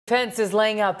Defense is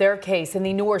laying out their case in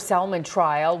the Noor Salman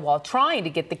trial while trying to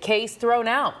get the case thrown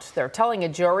out. They're telling a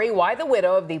jury why the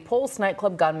widow of the Pulse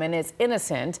nightclub gunman is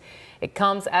innocent. It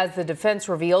comes as the defense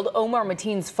revealed Omar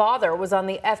Mateen's father was on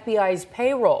the FBI's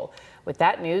payroll. With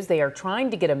that news, they are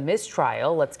trying to get a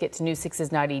mistrial. Let's get to News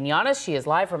 6's Nadine Yanis. She is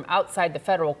live from outside the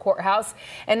federal courthouse.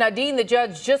 And Nadine, the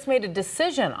judge just made a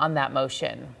decision on that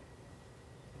motion.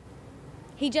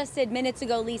 He just said minutes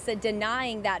ago, Lisa,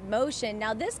 denying that motion.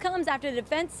 Now, this comes after the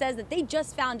defense says that they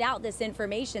just found out this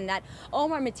information that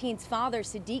Omar Mateen's father,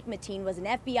 Sadiq Mateen, was an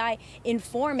FBI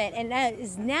informant and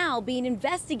is now being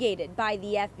investigated by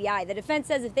the FBI. The defense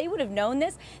says if they would have known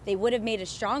this, they would have made a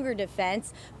stronger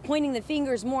defense, pointing the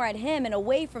fingers more at him and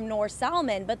away from Noor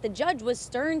Salman. But the judge was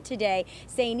stern today,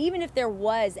 saying even if there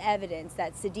was evidence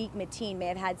that Sadiq Mateen may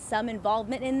have had some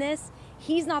involvement in this,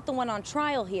 he's not the one on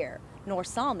trial here. Noor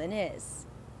Salman is.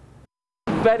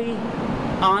 Very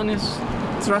honest,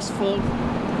 trustful,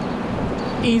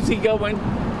 easygoing.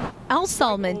 Al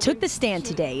Salman took the stand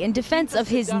today in defense of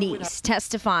his niece,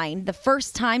 testifying the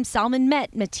first time Salman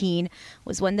met Mateen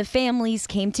was when the families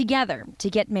came together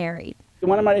to get married.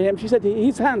 When I married him, she said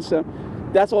he's handsome.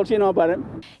 That's all she knows about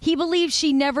him. He believes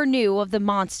she never knew of the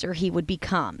monster he would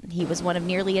become. He was one of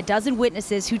nearly a dozen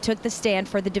witnesses who took the stand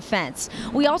for the defense.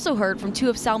 We also heard from two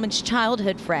of Salman's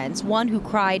childhood friends, one who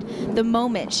cried the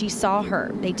moment she saw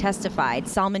her. They testified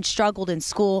Salman struggled in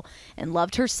school and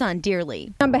loved her son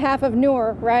dearly. On behalf of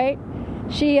Noor, right?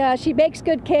 She bakes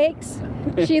good cakes.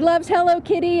 She loves Hello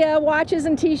Kitty watches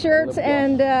and T-shirts,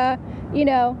 and you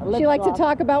know, she likes to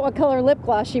talk about what color lip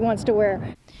gloss she wants to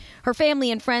wear. Her family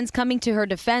and friends coming to her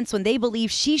defense when they believe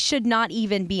she should not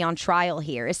even be on trial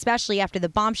here, especially after the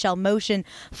bombshell motion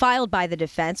filed by the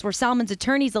defense where Salman's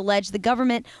attorneys allege the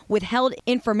government withheld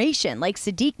information like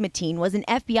Sadiq Mateen was an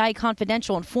FBI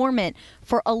confidential informant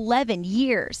for 11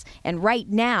 years and right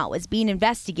now is being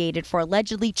investigated for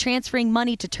allegedly transferring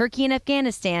money to Turkey and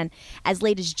Afghanistan as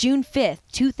late as June 5th,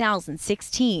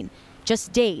 2016,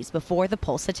 just days before the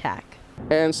Pulse attack.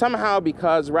 And somehow,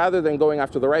 because rather than going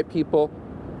after the right people,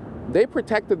 they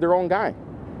protected their own guy.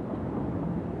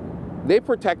 They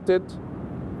protected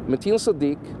Mateen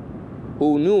Sadiq,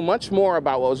 who knew much more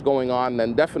about what was going on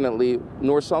than definitely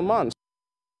Noor Salman.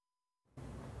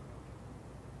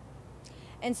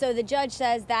 And so the judge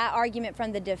says that argument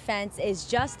from the defense is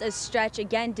just a stretch,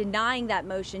 again, denying that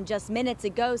motion just minutes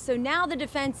ago. So now the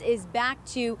defense is back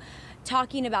to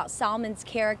talking about Salman's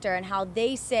character and how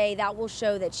they say that will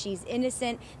show that she's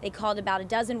innocent. They called about a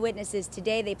dozen witnesses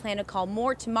today. They plan to call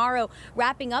more tomorrow,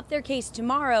 wrapping up their case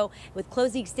tomorrow with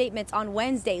closing statements on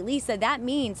Wednesday. Lisa, that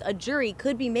means a jury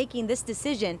could be making this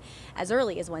decision as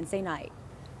early as Wednesday night.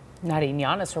 Nadine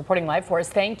Yanis reporting live for us.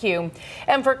 Thank you.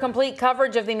 And for complete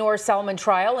coverage of the Noor Salman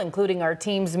trial, including our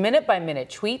team's minute-by-minute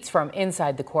tweets from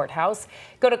inside the courthouse,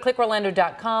 go to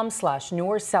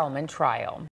clickorlando.com/Noor Salman trial.